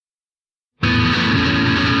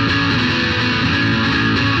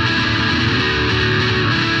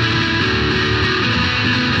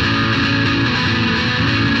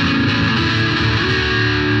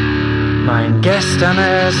gestern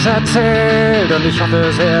es erzählt und ich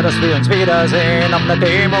hoffe sehr, dass wir uns wiedersehen auf einer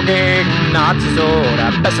Demo gegen Nazis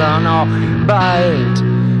oder besser noch bald,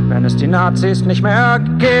 wenn es die Nazis nicht mehr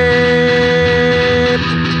gibt.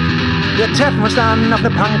 Wir treffen uns dann auf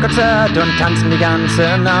einem Punkkonzert und tanzen die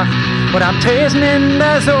ganze Nacht oder am Tresen in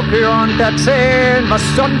der Sophie und erzählen, was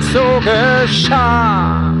sonst so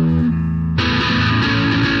geschah.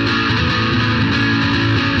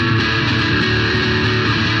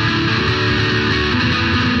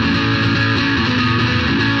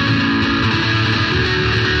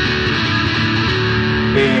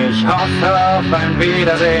 Ich hoffe auf ein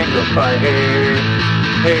Wiedersehen, goodbye.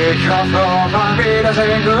 Ich hoffe auf ein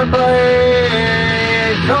Wiedersehen, goodbye.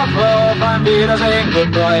 Ich hoffe auf ein Wiedersehen,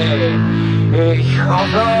 goodbye. Ich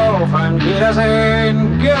hoffe auf ein Wiedersehen,